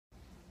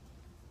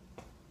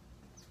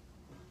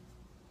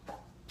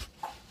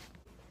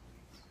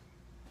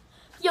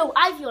Yo,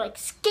 I feel like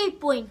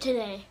skateboarding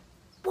today.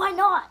 Why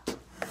not?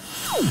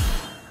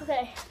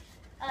 Okay.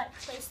 Alright,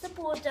 place the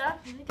board down.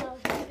 Here we go,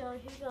 here we go, here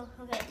we go.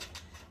 Okay.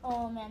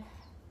 Oh man.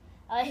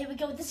 Alright, here we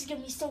go. This is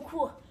gonna be so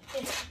cool.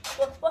 Okay.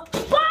 Whoa, whoa,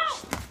 whoa!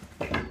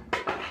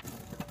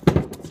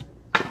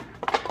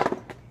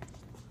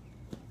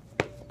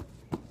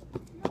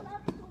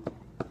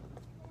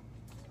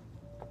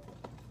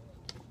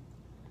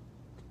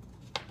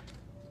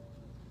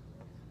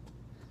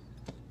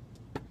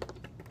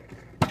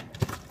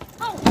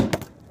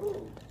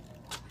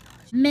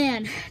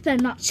 Man,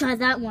 better not try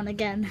that one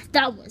again.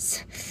 That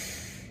was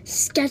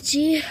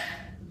sketchy.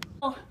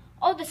 Oh,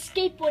 all the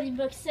skateboarding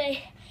books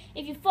say,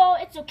 if you fall,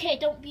 it's okay.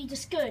 Don't be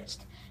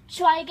discouraged.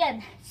 Try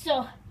again.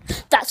 So,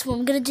 that's what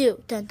I'm gonna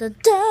do. Dun, dun,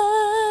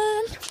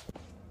 dun.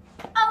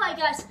 Alright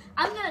guys,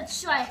 I'm gonna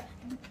try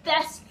the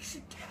best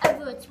trick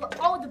ever. It's what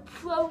all the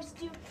pros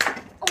do.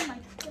 Oh my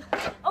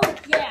god. Oh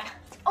yeah.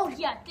 Oh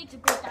yeah, things are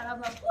going down.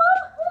 I'm like,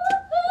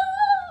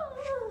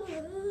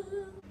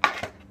 woo-hoo-hoo.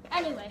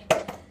 Anyway.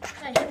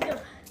 Alright, here we go.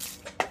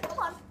 Come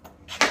on.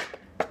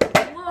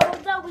 Whoa,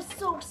 that was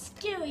so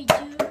scary,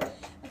 dude.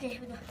 Okay,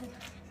 here we go. Here we go.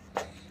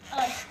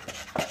 Alright.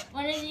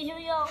 180, here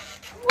we go.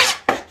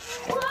 Whoa!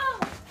 Whoa!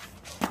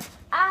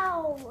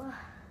 Ow!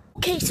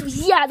 Okay, so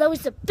yeah, that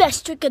was the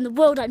best trick in the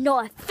world. I know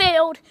I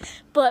failed,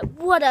 but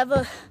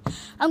whatever.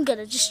 I'm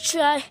gonna just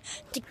try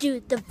to do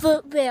the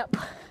vert ramp.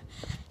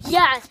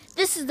 Yeah,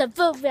 this is the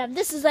vert ramp.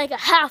 This is like a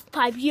half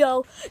pipe,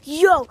 yo.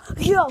 Yo,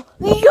 yo,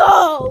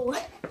 yo!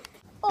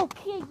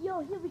 Okay, yo,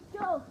 here we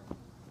go.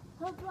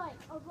 Alright,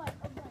 okay,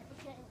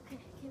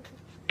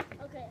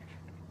 okay.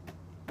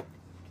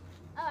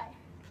 Alright.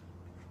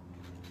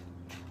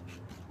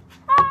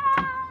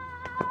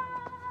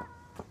 Ah!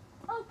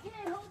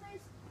 Okay,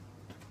 homies.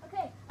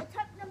 Okay,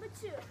 attempt number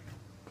 2.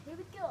 Here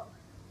we go.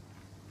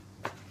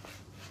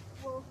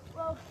 Whoa,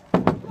 whoa,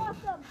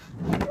 awesome.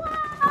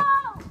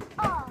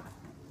 Whoa!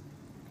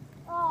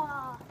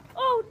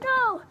 Oh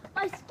no,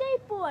 my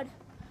skateboard.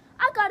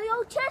 I gotta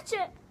go catch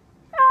it.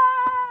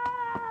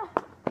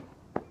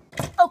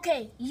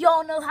 Okay,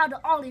 y'all know how to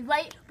ollie,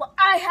 right? Well,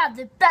 I have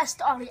the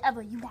best ollie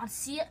ever. You want to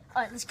see it?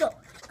 All right, let's go.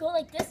 Go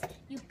like this.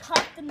 You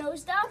pop the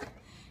nose down,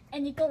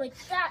 and you go like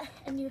that,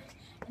 and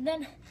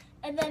then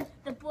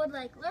the board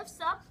like lifts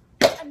up,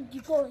 and you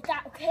go like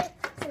that. Okay?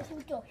 So here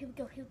we go. Here we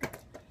go. Here we go.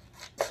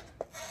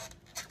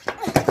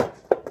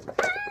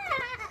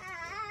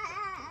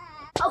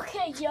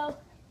 Okay, yo.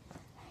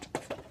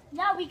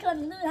 Now we're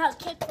gonna learn how to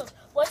kickflip.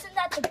 Wasn't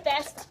that the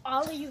best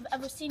ollie you've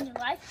ever seen in your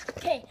life?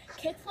 Okay,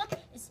 kickflip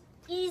is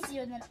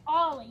easier than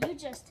ollie.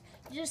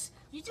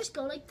 You just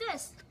go like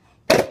this.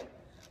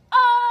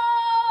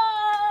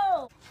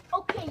 Oh!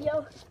 Okay,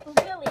 yo,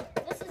 but really,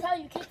 this is how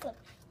you kickflip.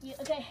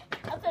 Okay,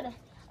 I'm gonna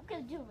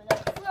do it with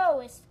the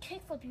slowest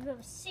kickflip you've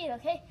ever seen.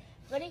 Okay,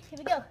 ready? Here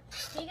we go.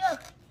 Here you go.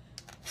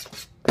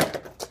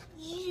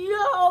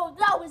 Yo,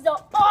 that was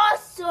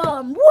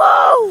awesome!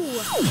 Whoa!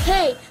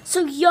 Hey,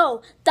 so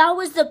yo, that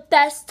was the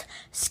best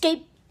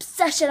skate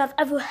session I've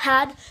ever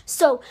had.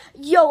 So,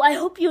 yo, I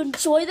hope you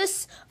enjoy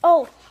this.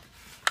 Oh.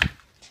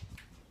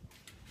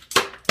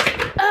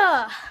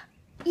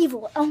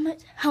 Evil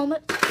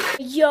helmet.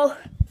 Yo,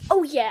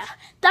 oh yeah,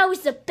 that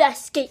was the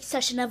best skate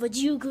session ever.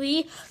 Do you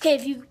agree? Okay,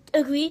 if you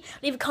agree,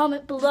 leave a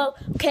comment below.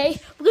 Okay,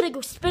 we're gonna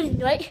go spinning,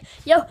 right?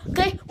 Yo,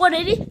 okay,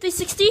 180,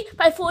 360,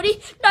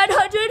 540,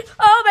 900.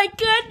 Oh my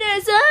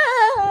goodness!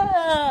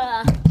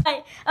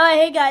 Alright,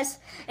 hey guys,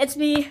 it's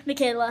me,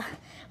 Michaela.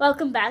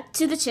 Welcome back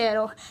to the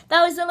channel.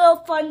 That was a little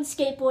fun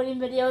skateboarding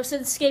video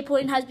since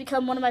skateboarding has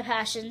become one of my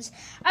passions.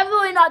 I'm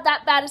really not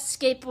that bad at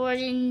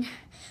skateboarding.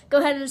 Go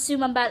ahead and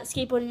assume I'm bad at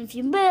skateboarding if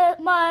you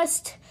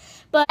must.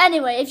 But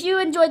anyway, if you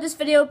enjoyed this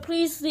video,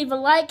 please leave a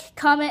like,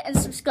 comment, and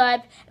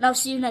subscribe. And I'll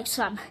see you next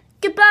time.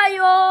 Goodbye,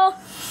 y'all.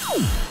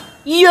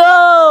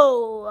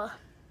 Yo!